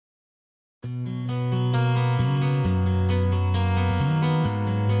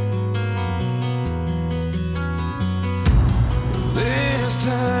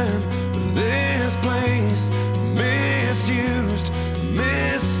time, this place, misused,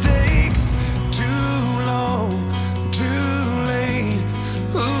 mistakes, too long, too late.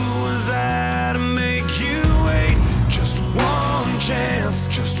 Who was I to make you wait? Just one chance,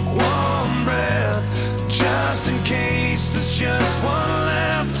 just one breath, just in case there's just one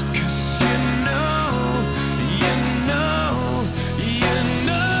left. 'Cause you know, you know, you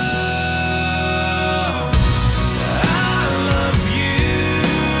know I love you.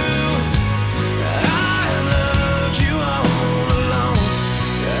 I loved you all along,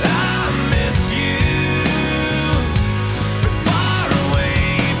 and I miss you. Been far away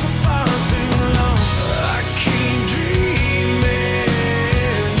for far too long. I keep dreaming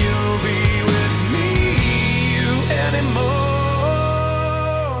you'll be with me anymore.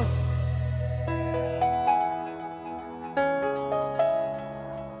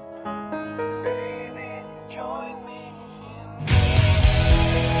 Baby, join me.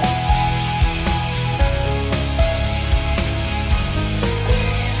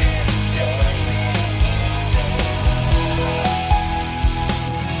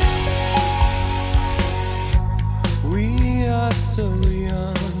 We are so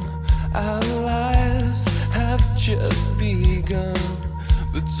young, our lives have just begun,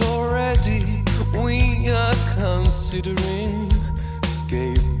 but already we are considering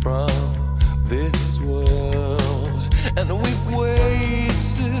escape from this world. And we've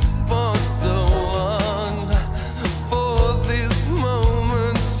waited for so long for this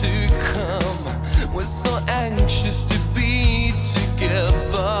moment to come. We're so anxious to be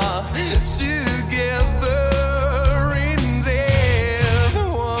together, together in there.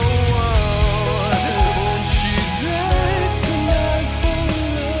 Whoa, whoa. Won't you die tonight for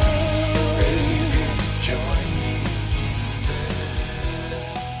love? Baby, join me there.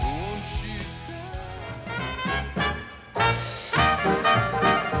 Won't you die?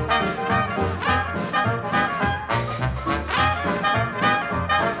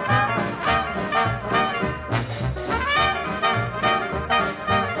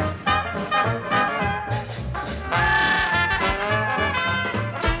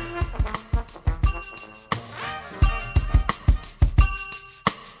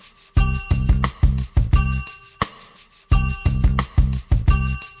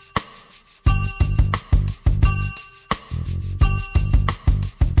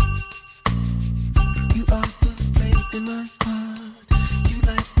 You are the flame in my heart. You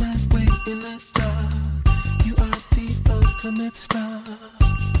light my way in the dark. You are the ultimate star.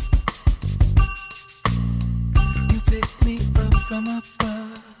 You pick me up from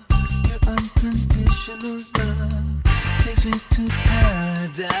above. Your unconditional love takes me to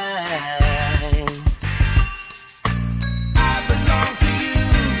paradise. I belong to you,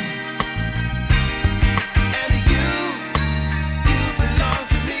 and you belong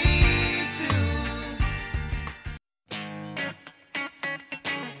to me too.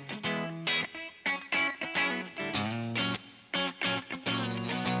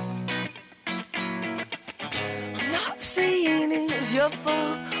 I'm not saying it's your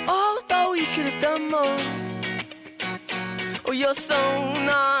fault, although you could have done more. Oh, you're so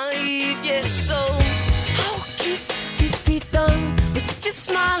naive, yes, so how could this be done with such a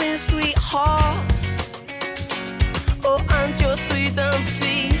smiling sweetheart? Oh, and your sweet and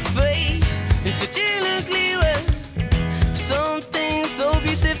pretty face is such an ugly way for something so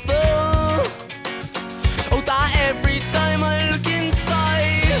beautiful. Oh, that every time I look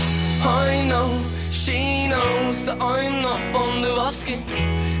inside, I know she knows that I'm not fond of asking.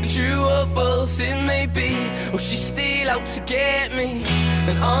 True or false it may be, or she's still out to get me.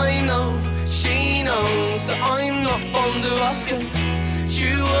 And I know she knows that I'm not fond of asking.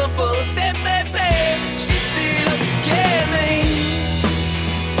 True or false it may be, she's still out to get me.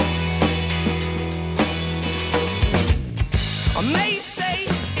 I may say